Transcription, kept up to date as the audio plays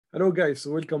Hello guys,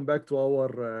 so welcome back to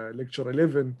our lecture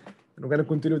 11, and we're going to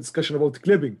continue discussion about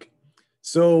clipping.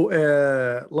 So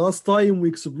last time we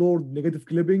explored negative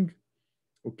clipping,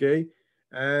 okay?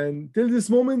 And till this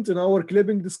moment in our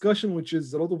clipping discussion, which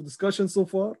is a lot of discussion so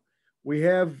far, we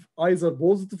have either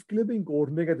positive clipping or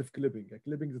negative clipping, a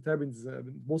clipping that happens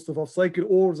most of half cycle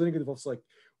or the negative half cycle.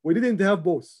 We didn't have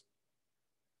both.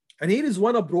 And here is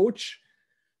one approach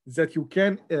that you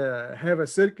can have a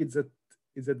circuit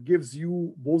that gives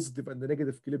you positive and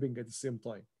negative clipping at the same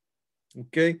time.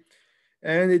 Okay,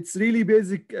 and it's really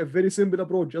basic, a very simple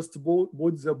approach. Just put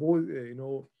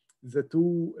the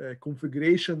two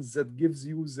configurations that gives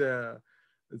you the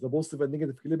positive and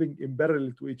negative clipping in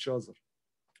parallel to each other.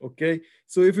 Okay,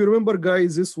 so if you remember,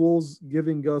 guys, this was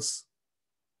giving us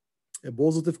a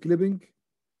positive clipping.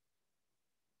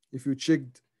 If you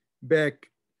checked back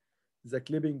the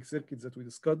clipping circuit that we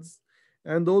discussed,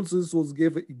 and also this was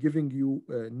giving you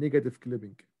negative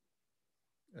clipping.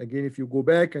 Again, if you go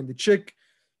back and check,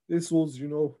 this was,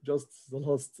 just the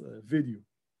last video.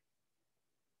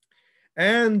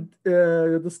 And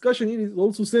the discussion here is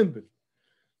also simple.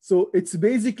 So it's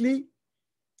basically,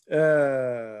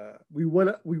 we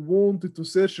wanted to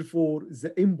search for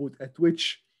the input at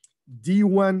which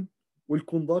D1 will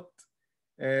conduct,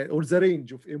 or the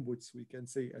range of inputs, we can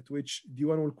say, at which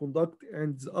D1 will conduct,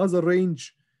 and the other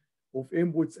range of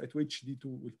inputs at which D2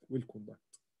 will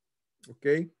conduct.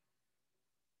 Okay.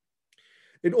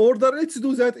 In order, let's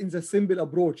do that in the simple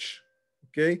approach.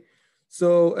 Okay.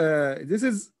 So this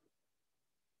is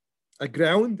a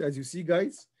ground, as you see,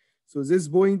 guys. So this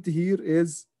point here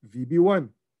is VB1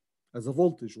 as a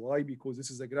voltage. Why? Because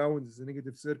this is a ground, this is a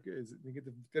negative circuit, is a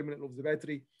negative terminal of the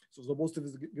battery. So the positive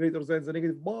is greater than the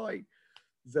negative by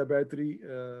the battery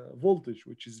voltage,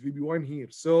 which is VB1 here.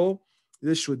 So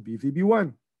this should be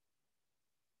VB1.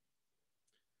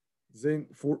 Then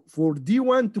for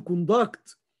D1 to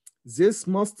conduct, this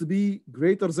must be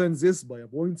greater than this by a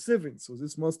 0.7. So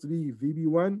this must be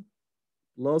VB1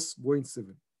 plus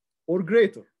 0.7 or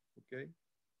greater. Okay.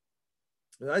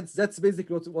 That's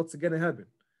basically what's going to happen.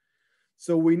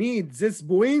 So we need this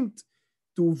point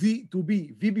to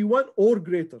be VB1 or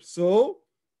greater. So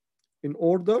in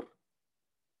order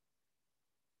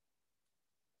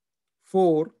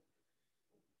for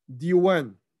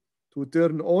D1 to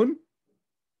turn on,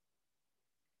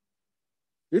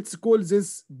 let's call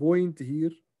this point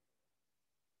here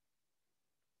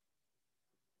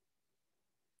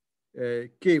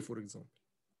K, for example.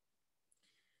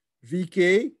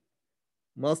 Vk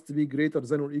must be greater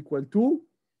than or equal to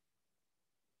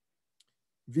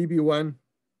VB1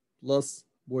 plus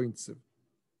 0.7.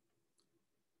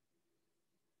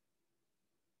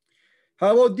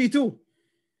 How about D2?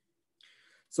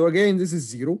 So again, this is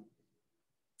 0.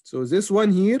 So this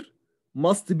one here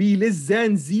must be less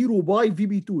than 0 by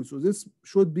VB2. So this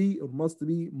should be or must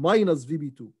be minus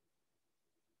VB2.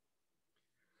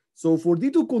 So for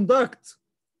D2 conduct,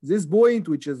 this point,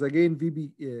 which is again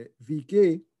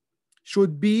Vk,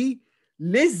 should be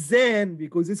less than,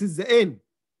 because this is the N.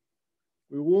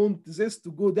 We want this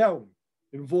to go down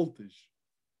in voltage.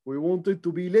 We want it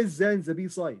to be less than the B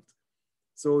side.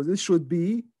 So this should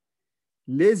be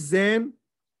less than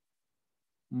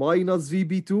minus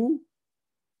VB2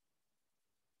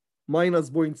 minus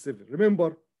 0.7.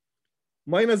 Remember,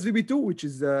 minus VB2, which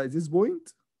is this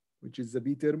point, which is the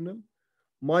B terminal,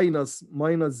 minus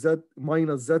that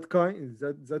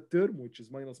term, which is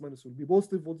minus will be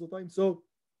positive all the time. So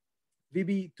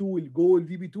VB2 will go in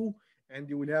VB2, and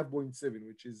you will have 0.7,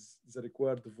 which is the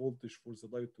required voltage for the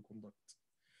diode to conduct.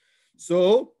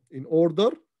 So in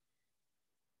order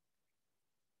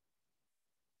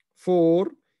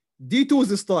for D2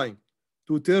 this time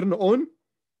to turn on,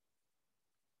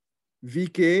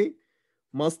 Vk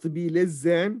must be less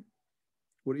than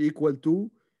or equal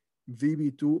to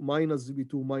VB2 minus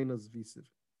V7.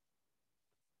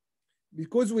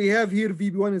 Because we have here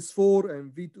VB1 is 4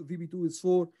 and VB2 is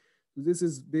 4, so this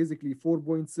is basically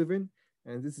 4.7,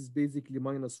 and this is basically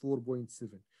minus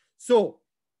 4.7.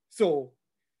 So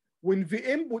when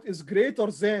the input is greater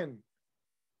than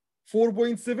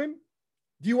 4.7,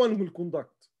 D1 will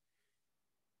conduct.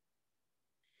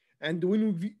 And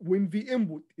when the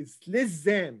input is less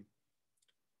than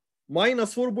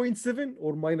minus 4.7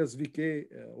 or minus Vk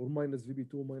or minus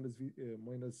VB2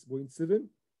 minus 0.7,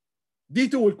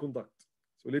 D2 will conduct.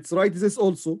 So let's write this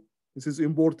also. This is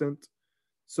important.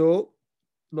 So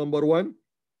number one,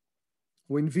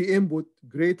 when V input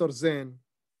greater than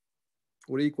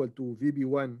or equal to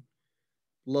VB1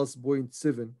 plus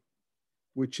 0.7,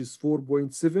 which is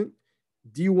 4.7,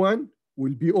 D1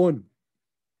 will be on.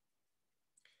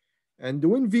 And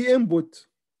when V input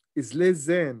is less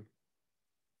than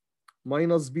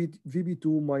minus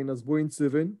VB2 minus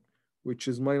 0.7, which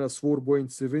is minus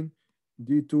 4.7,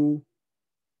 D2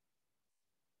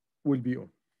 will be on.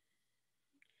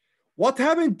 What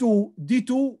happened to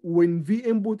D2 when V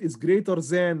input is greater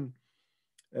than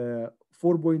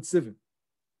 4.7?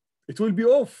 It will be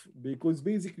off, because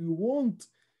basically you want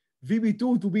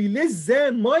VB2 to be less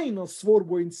than minus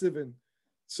 4.7.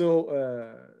 So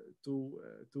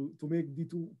to make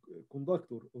D2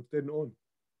 conductor or turn on.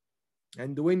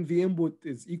 And when V input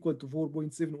is equal to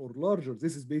 4.7 or larger,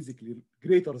 this is basically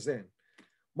greater than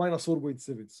minus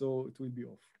 4.7. So it will be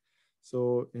off.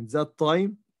 So in that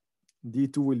time,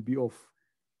 D2 will be off.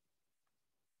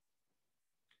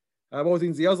 How about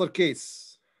in the other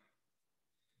case?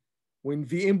 When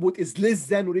V input is less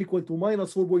than or equal to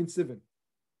minus 4.7,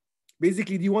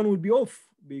 basically D1 will be off,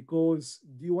 because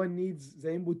D1 needs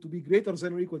the input to be greater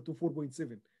than or equal to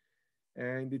 4.7.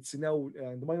 And it's now,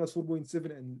 and minus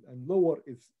 4.7 and lower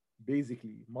is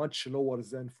basically much lower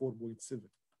than 4.7.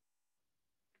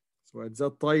 So at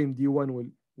that time,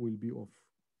 D1 will be off.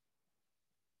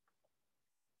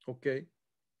 Okay.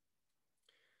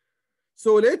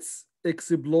 So let's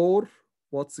explore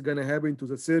what's gonna happen to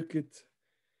the circuit.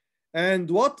 And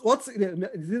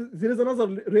there is another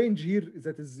range here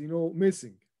that is,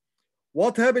 missing.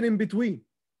 What happened in between?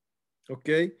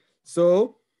 Okay,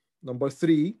 so number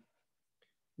 3,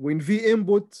 when V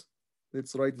input,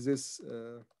 let's write this,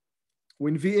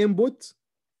 when V input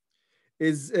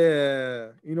is,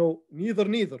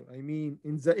 neither, I mean,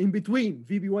 in between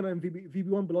VB1 and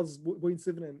VB1 plus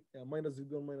 0.7 and minus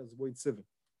VB1 minus 0.7.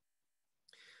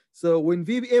 So when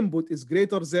VB input is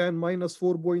greater than minus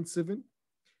 4.7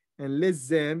 and less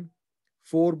than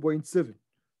 4.7,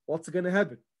 what's going to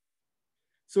happen?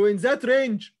 So in that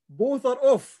range, both are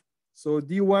off. So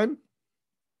D1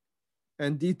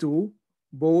 and D2,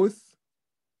 both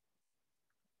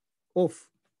off.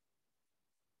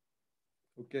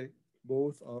 Okay,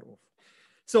 both are off.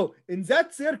 So in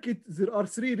that circuit, there are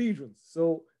 3 regions.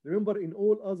 So remember, in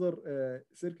all other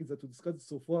circuits that we discussed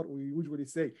so far, we usually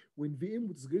say when V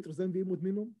input is greater than V input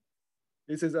minimum,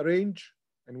 this is a range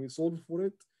and we solve for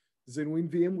it. Then when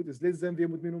V input is less than V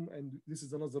input minimum, and this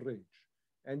is another range.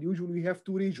 And usually we have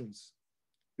 2 regions.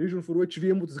 Region for which V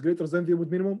input is greater than V input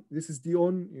minimum, this is D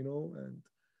on, and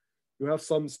you have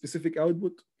some specific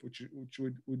output, which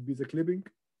would be the clipping.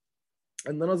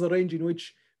 And another range in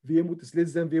which V input is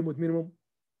less than V input minimum,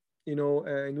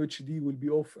 in which D will be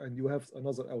off and you have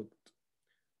another output.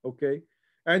 Okay.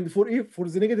 And for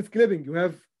the negative clipping, you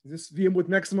have this V input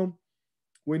maximum.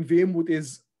 When V input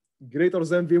is greater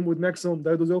than V input maximum,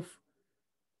 diode is off.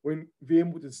 When V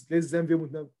input is less than V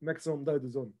input maximum, diode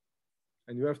is on.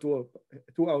 And you have two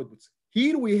outputs.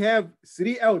 Here we have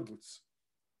 3 outputs,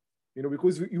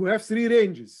 because you have 3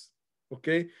 ranges.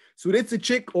 Okay. So let's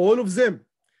check all of them.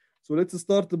 So let's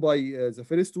start by the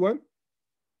first one.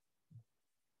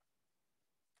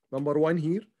 Number 1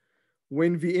 here,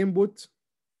 when V input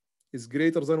is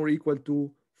greater than or equal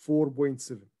to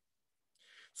 4.7.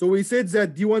 So we said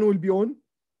that D1 will be on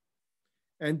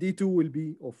and D2 will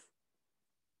be off.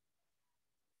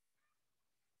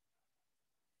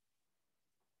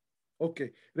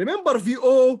 Okay, remember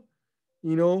VO,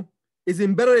 is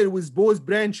in parallel with both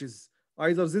branches,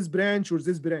 either this branch or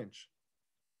this branch.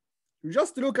 You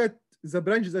just look at the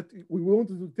branches that we want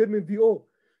to determine VO.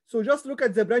 So just look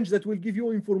at the branch that will give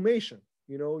you information.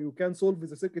 You can solve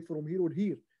the circuit from here or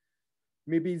here.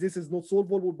 Maybe this is not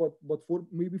solvable, but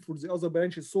maybe for the other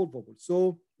branch is solvable.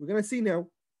 So we're gonna see now.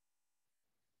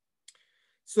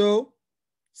 So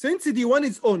since D1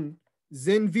 is on,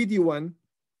 then VD1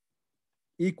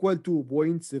 equal to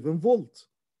 0.7 volt.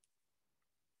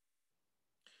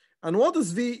 And what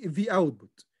is V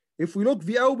output? If we look,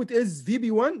 V output is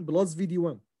VB1 plus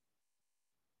VD1.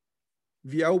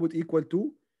 V output equal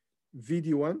to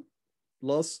VD1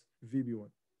 plus VB1.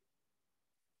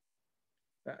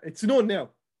 It's known now.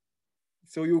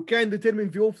 So you can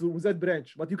determine VO from that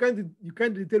branch, but you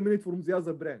can't determine it from the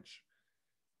other branch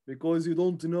because you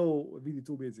don't know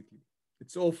VD2 basically.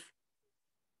 It's off.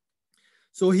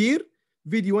 So here,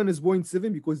 VD1 is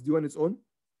 0.7 because D1 is on.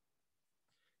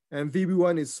 And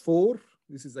VB1 is 4.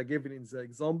 This is a given in the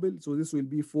example. So this will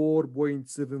be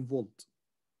 4.7 volt.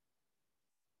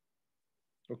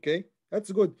 Okay,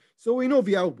 that's good. So we know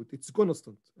the output, it's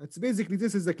constant. It's basically,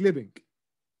 this is the clipping.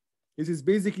 This is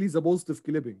basically the positive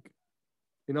clipping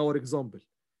in our example,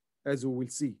 as we will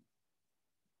see.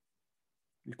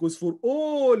 Because for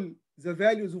all the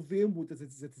values of the input that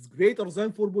is greater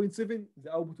than 4.7,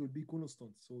 the output will be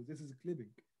constant. So this is clipping,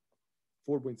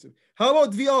 4.7. How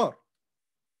about VR?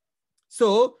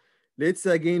 So let's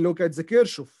again look at the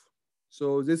Kirchhoff.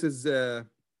 So this is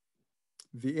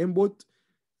V input,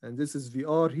 and this is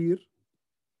VR here,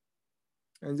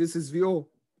 and this is VO.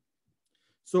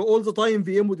 So all the time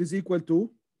V input is equal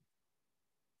to,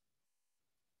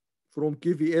 from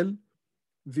KVL,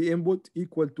 V input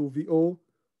equal to VO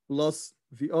plus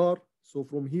VR. So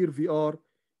from here VR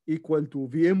equal to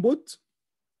V input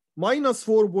minus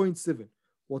 4.7.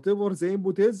 Whatever the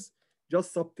input is,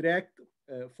 just subtract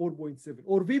 4.7,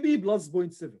 or VB plus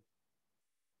 0.7.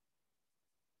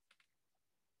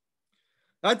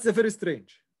 That's the first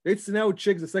range. Let's now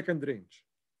check the second range.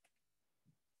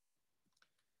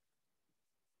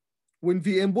 When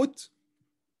V input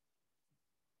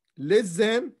less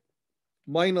than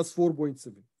minus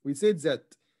 4.7, we said that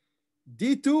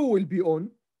D2 will be on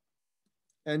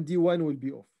and D1 will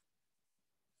be off.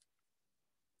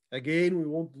 Again, we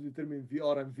want to determine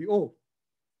VR and VO.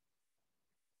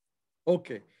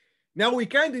 Okay. Now we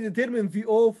can determine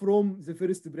VO from the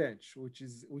first branch, which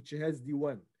has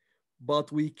D1,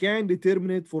 but we can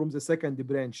determine it from the second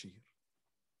branch here.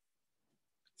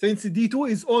 Since D2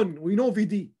 is on, we know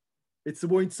VD, it's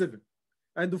 0.7.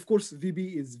 And of course,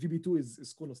 VB2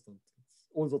 is constant. It's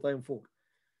all the time 4.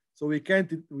 So we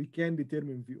can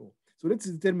determine VO. So let's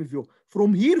determine VO.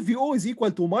 From here, VO is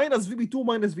equal to minus VB2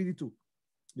 minus VD2,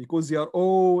 because they are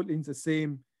all in the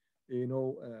same, they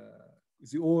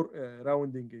all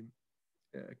rounding in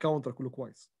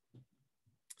counterclockwise.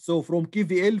 So from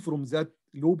KVL, from that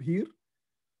loop here,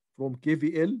 from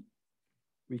KVL,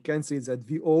 we can say that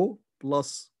VO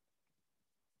plus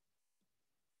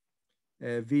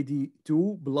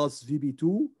VD2 plus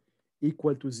VB2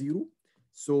 equal to 0.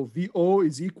 So VO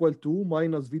is equal to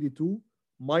minus VD2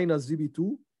 minus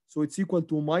VB2. So it's equal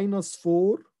to minus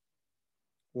 4,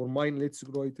 or let's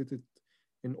write it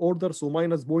in order. So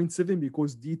minus 0.7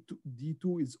 because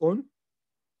D2 is on.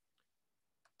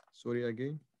 Sorry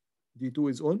again. D2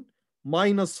 is on.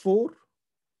 Minus 4.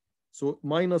 So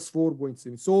minus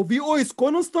 4.7. So VO is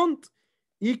constant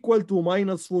equal to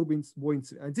minus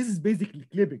 4.7. And this is basically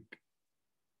clipping.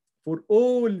 For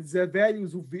all the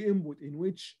values of the input in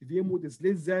which the input is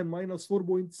less than minus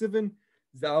 4.7,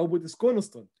 the output is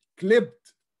constant,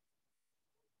 clipped.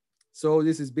 So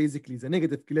this is basically the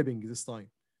negative clipping this time.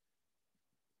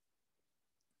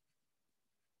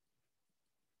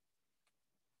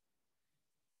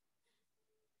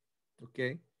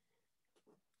 Okay.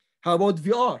 How about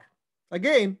VR?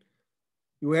 Again,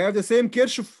 you have the same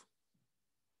Kirchhoff.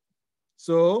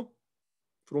 So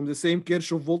from the same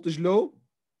Kirchhoff voltage law,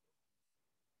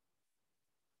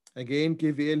 again,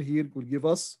 KVL here will give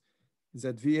us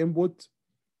that V input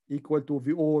equal to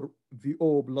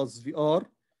VO plus VR.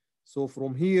 So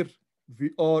from here,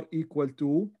 VR equal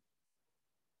to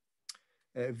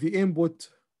V input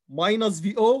minus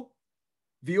VO.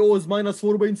 VO is minus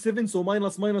 4.7, so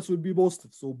minus minus will be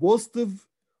positive. So positive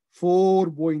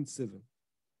 4.7.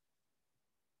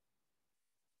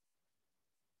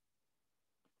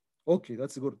 Okay,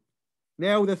 that's good.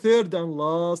 Now the third and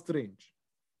last range.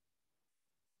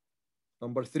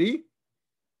 Number 3,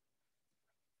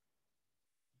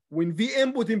 when V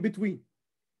input in between,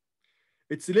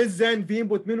 it's less than V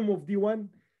input minimum of D1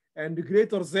 and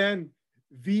greater than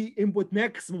V input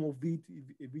maximum of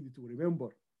VD2. Remember,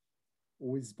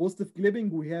 with positive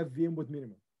clipping, we have V input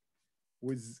minimum.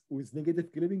 With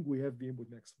negative clipping, we have V input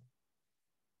maximum.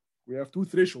 We have 2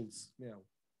 thresholds now.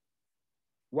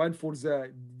 One for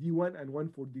the D1 and one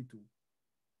for D2.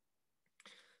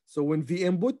 So when V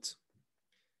input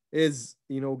is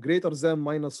greater than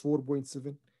minus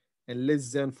 4.7 and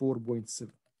less than 4.7.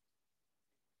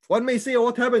 One may say,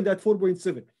 what happened at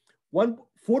 4.7?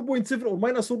 4.7 or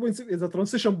minus 4.7 is a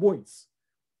transition points.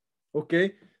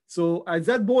 Okay, so at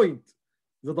that point,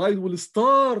 the diode will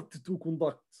start to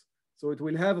conduct. So it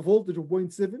will have a voltage of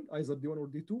 0.7, either D1 or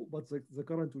D2, but the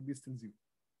current will be still 0.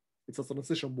 It's a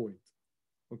transition point.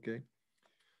 Okay,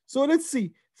 so let's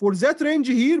see. For that range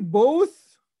here,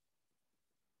 both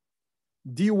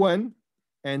D1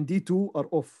 and D2 are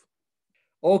off.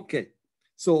 Okay,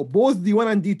 so both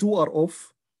D1 and D2 are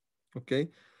off. Okay,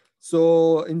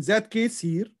 so in that case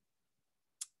here,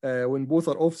 when both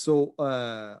are off, so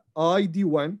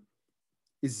ID1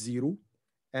 is 0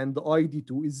 and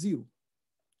ID2 is 0.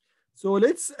 So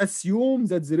let's assume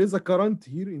that there is a current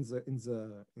here in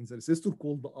the resistor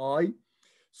called I.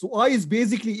 So I is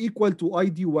basically equal to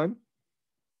ID1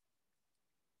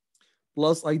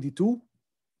 plus ID2.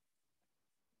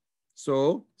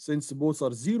 So since both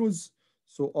are zeros,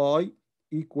 so I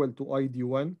equal to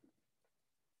ID1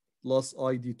 plus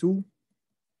ID2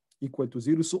 equal to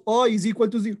 0. So I is equal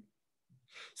to 0.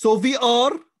 So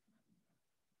VR,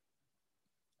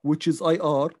 which is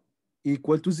IR,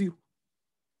 equal to 0.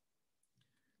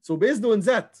 So based on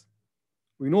that,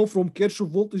 We know from Kirchhoff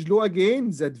voltage law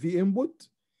again that V input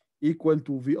equal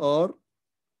to VR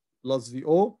plus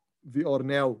VO. VR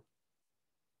now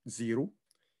 0.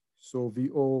 So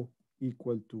VO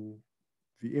equal to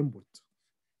V input.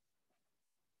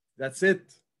 That's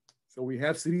it. So we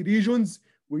have 3 regions.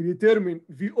 We determine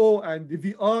VO and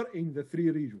VR in the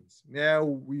 3 regions. Now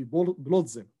we plot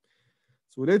them.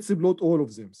 So let's plot all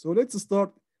of them. So let's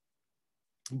start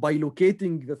by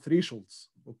locating the thresholds,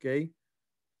 okay?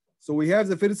 So we have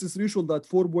the first threshold at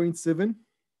 4.7.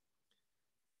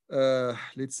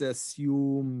 Let's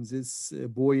assume this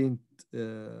point,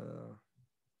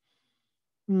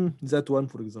 that one,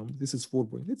 for example. This is 4.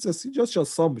 Let's just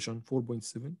assumption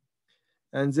 4.7.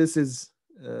 And this is,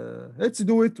 let's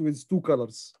do it with 2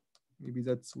 colors. Maybe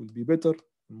that will be better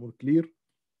and more clear.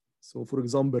 So for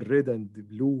example, red and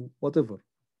blue, whatever.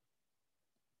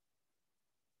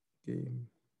 Okay.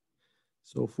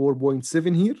 So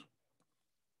 4.7 here.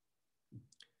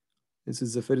 This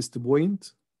is the first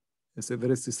point. It's the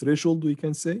first threshold, we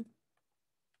can say.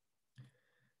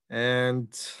 And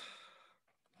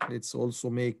let's also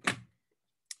make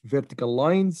vertical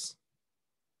lines.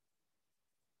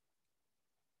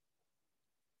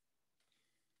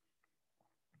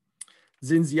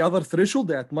 Then the other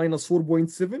threshold at minus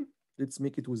 4.7, let's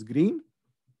make it with green.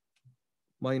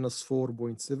 Minus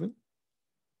 4.7.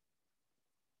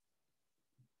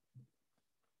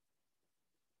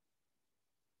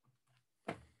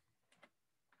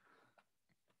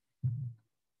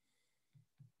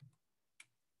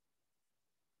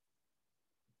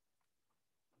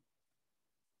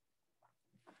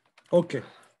 Okay,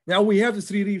 now we have the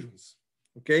 3 regions.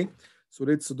 Okay, so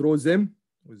let's draw them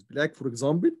with black, for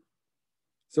example.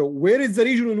 So where is the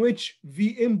region in which V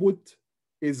input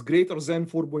is greater than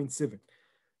 4.7?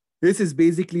 This is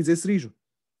basically this region.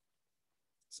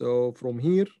 So from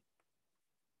here,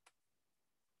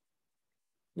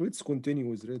 let's continue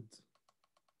with red.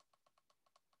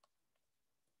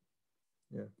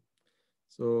 Yeah.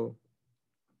 So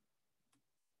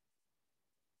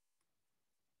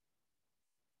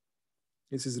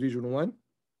this is region 1.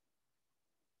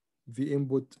 V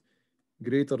input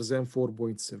greater than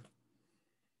 4.7.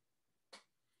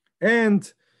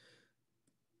 And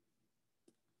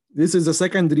this is the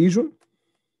second region.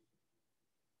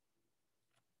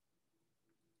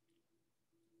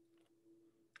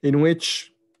 In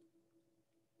which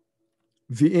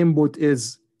V input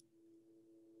is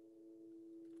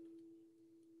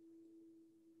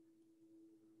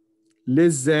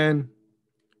less than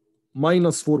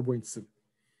minus 4.7.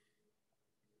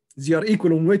 They are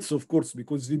equal in weights, of course,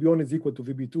 because VB1 is equal to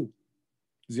VB2.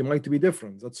 They might be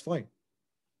different. That's fine.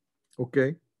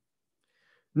 Okay.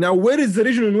 Now, where is the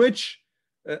region in which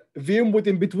V input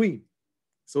in between?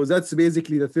 So that's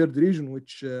basically the third region,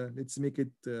 which let's make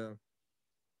it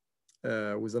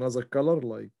with another color,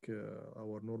 like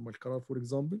our normal color, for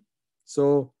example.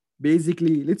 So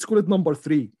basically, let's call it number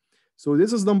 3. So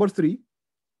this is number 3.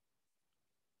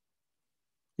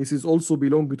 This is also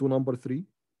belong to number 3.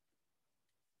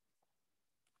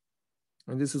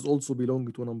 And this is also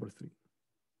belong to number 3.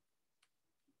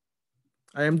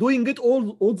 I am doing it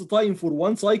all the time for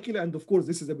one cycle, and of course,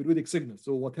 this is a periodic signal.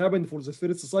 So what happened for the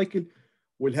first cycle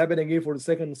will happen again for the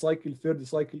second cycle, third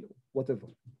cycle, whatever,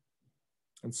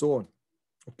 and so on.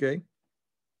 Okay.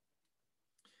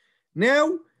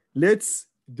 Now let's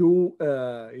do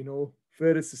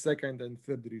first, second, and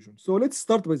third region. So let's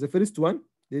start with the first one.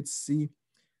 Let's see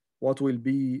what will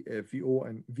be VO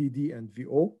and VD and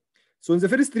VO. So in the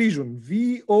first region,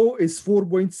 VO is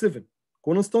 4.7.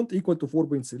 Constant equal to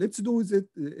 4.6. Let's do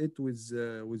it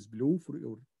with blue,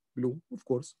 or blue, of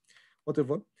course,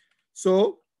 whatever.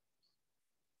 So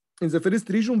in the first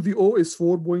region, VO is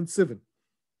 4.7.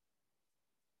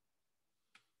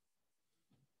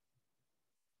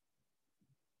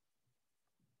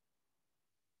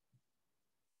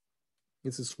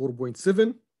 This is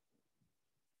 4.7.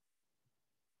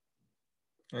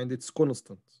 And it's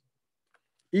constant,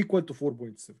 equal to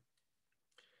 4.7.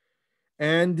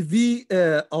 And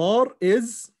VR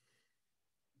is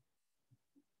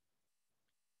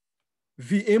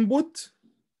V input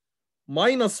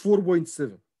minus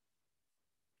 4.7.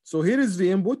 So here is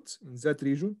the input in that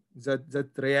region,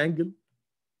 that triangle.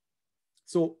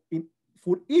 So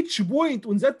for each point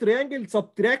on that triangle,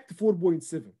 subtract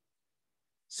 4.7.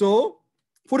 So,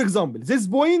 for example, this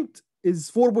point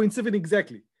is 4.7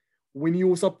 exactly. When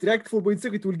you subtract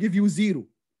 4.7, it will give you 0.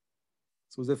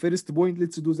 So the first point,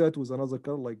 let's do that with another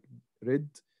color like red.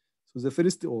 So the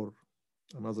first, or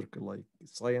another color like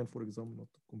cyan, for example,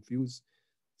 not to confuse.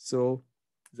 So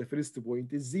the first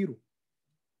point is 0.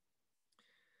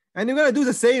 And you're gonna do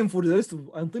the same for the rest of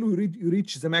until you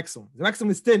reach the maximum. The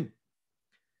maximum is 10.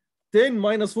 10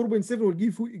 minus 4.7 will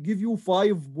give you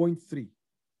 5.3.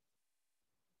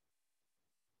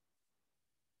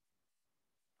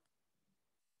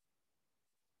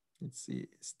 Let's see,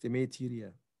 estimate here,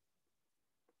 yeah.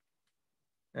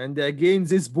 And again,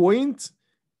 this point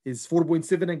is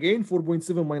 4.7 again.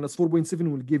 4.7 minus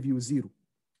 4.7 will give you 0.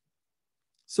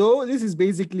 So this is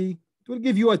basically, it will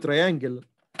give you a triangle.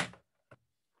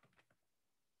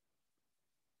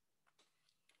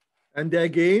 And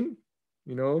again,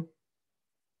 you know,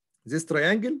 this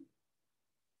triangle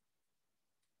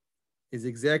is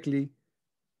exactly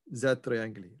that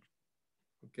triangle here.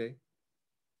 Okay.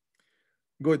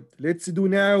 Good. Let's do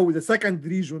now the second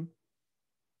region.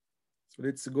 So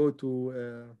let's go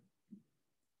to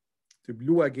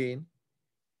blue again.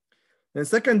 The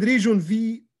second region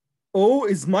VO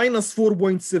is minus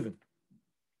 4.7.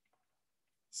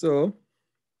 So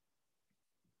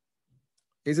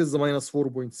this is the minus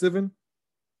 4.7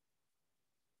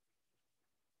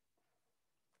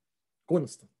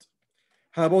 constant.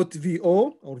 How about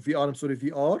VO or VR? I'm sorry,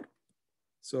 VR.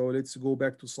 So let's go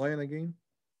back to sign again.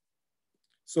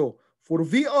 So for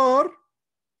VR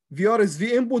is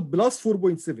V input plus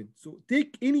 4.7. So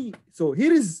take any, so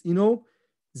here is, you know,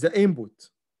 the input.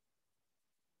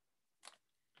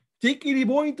 Take any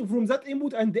point from that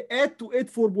input and add to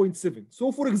it 4.7.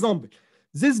 So for example,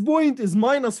 this point is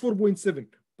minus 4.7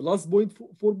 plus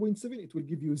 4.7, it will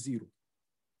give you 0.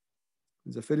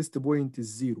 The first point is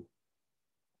 0.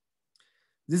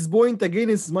 This point again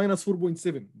is minus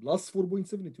 4.7 plus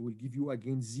 4.7, it will give you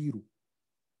again 0.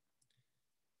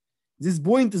 This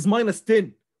point is minus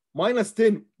 10. Minus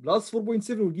 10 plus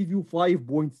 4.7 will give you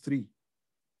 5.3.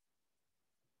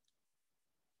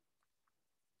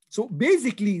 So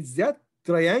basically that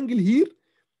triangle here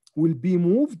will be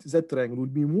moved, that triangle will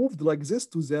be moved like this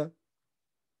to the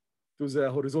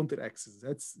horizontal axis.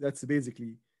 That's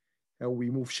basically how we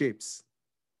move shapes.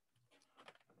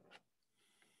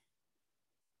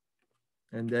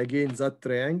 And again, that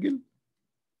triangle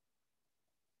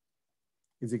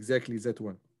is exactly that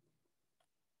one.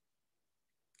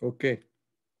 Okay.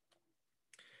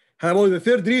 How about the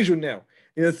third region now?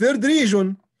 In the third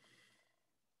region,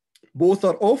 both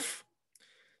are off.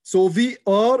 So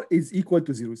VR is equal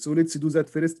to 0. So let's do that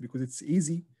first because it's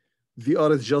easy.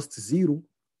 VR is just 0.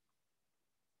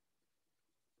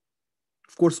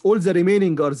 Of course, all the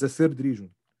remaining are the third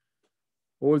region.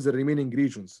 All the remaining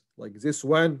regions, like this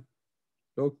one,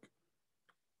 look.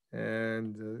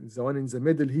 And the one in the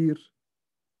middle here,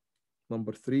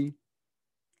 number 3,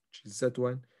 which is that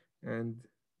one. And,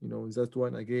 you know, that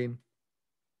one again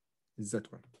is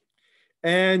that one.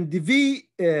 And the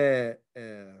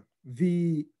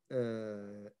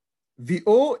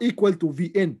VO equal to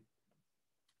VN.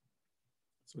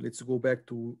 So let's go back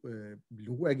to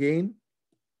blue again.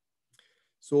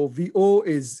 So VO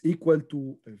is equal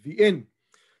to VN.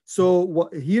 So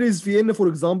here is VN, for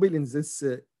example, in this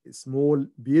small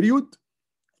period.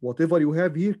 Whatever you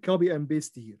have here, copy and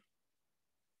paste here.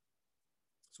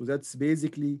 So that's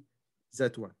basically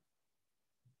that one.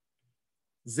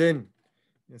 Then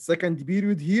the second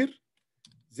period here,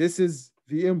 this is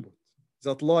the input,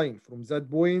 that line from that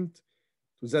point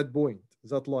to that point,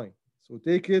 that line. So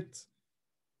take it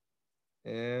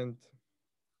and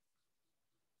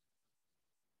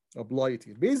apply it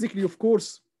here. Basically, of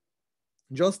course,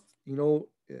 just, you know,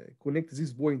 connect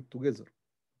this point together.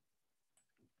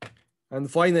 And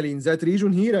finally, in that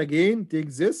region here, again, take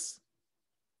this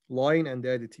line and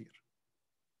add it here.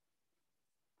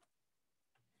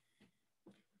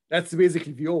 That's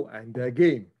basically VO. And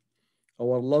again,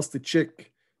 our last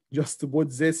check, just to put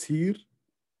this here,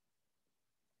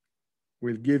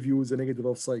 will give you the negative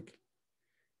half cycle.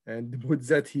 And put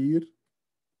that here,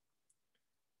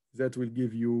 that will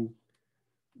give you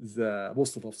the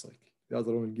positive half cycle. The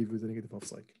other one will give you the negative half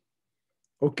cycle.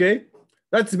 Okay,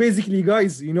 that's basically,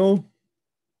 guys, you know,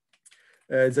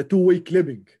 the two-way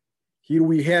clipping. Here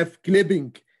we have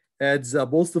clipping at the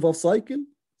positive half cycle.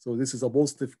 So this is a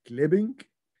positive clipping.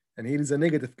 And here is a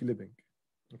negative clipping.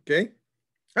 Okay.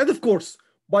 And of course,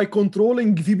 by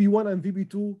controlling VB1 and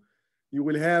VB2, you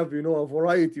will have, you know, a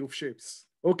variety of shapes.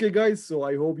 Okay, guys. So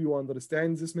I hope you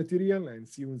understand this material and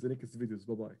see you in the next videos.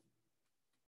 Bye-bye.